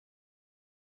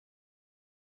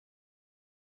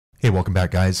Hey, welcome back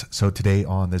guys. So today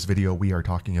on this video, we are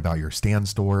talking about your Stan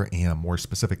Store, and more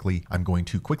specifically, I'm going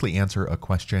to quickly answer a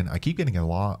question I keep getting a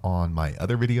lot on my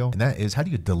other video, and that is how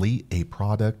do you delete a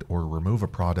product or remove a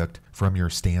product from your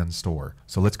Stan Store?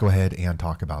 So let's go ahead and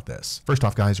talk about this. First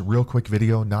off guys, real quick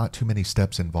video, not too many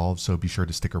steps involved, so be sure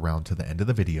to stick around to the end of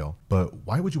the video. But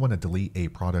why would you want to delete a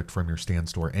product from your Stan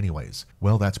Store anyways?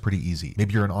 Well, that's pretty easy.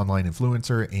 Maybe you're an online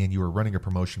influencer and you are running a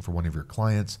promotion for one of your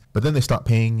clients, but then they stop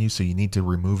paying you, so you need to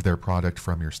remove their product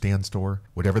from your Stan Store.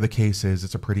 Whatever the case is,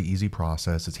 it's a pretty easy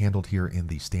process. It's handled here in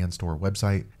the Stan Store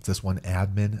website. It's this one,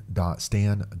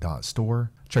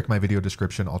 admin.stan.store. Check my video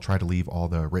description. I'll try to leave all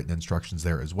the written instructions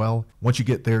there as well. Once you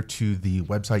get there to the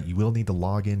website, you will need to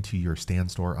log into your Stan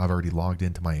Store. I've already logged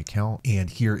into my account, and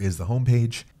here is the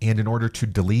homepage. And in order to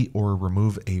delete or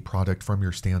remove a product from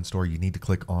your Stan Store, you need to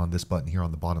click on this button here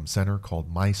on the bottom center called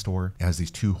My Store. It has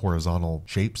these two horizontal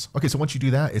shapes. Okay, so once you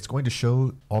do that, it's going to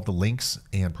show all the links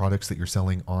and products that you're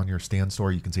selling on your Stan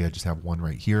Store. You can see I just have one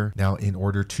right here. Now, in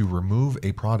order to remove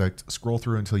a product, scroll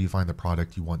through until you find the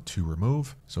product you want to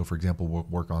remove. So for example, we'll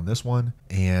work on this one.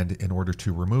 And in order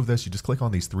to remove this, you just click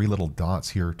on these three little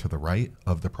dots here to the right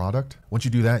of the product. Once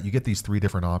you do that, you get these three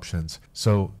different options.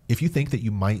 So if you think that you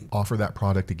might offer that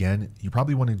product again, you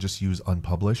probably want to just use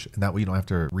unpublish, and that way you don't have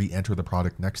to re-enter the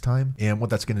product next time. And what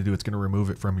that's going to do, it's going to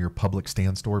remove it from your public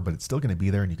Stan Store, but it's still going to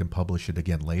be there and you can publish it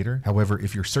again later. However,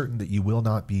 if you're certain that you will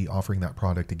not be offering that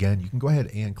product again, you can go ahead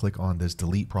and click on this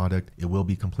delete product. It will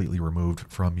be completely removed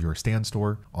from your Stan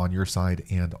Store on your side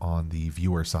and on the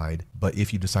viewer side. But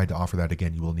if you decide to offer that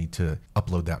again, you will need to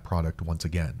upload that product once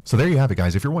again. So there you have it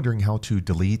guys. If you're wondering how to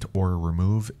delete or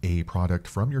remove a product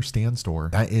from your Stan Store,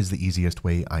 that is the easiest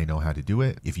way I know how to do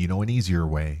it. If you know an easier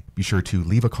way, be sure to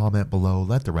leave a comment below.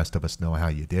 Let the rest of us know how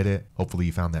you did it. Hopefully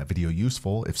you found that video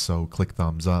useful. If so, click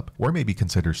thumbs up or maybe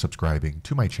consider subscribing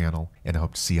to my channel, and I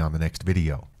hope to see you on the next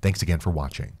video. Thanks again for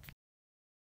watching.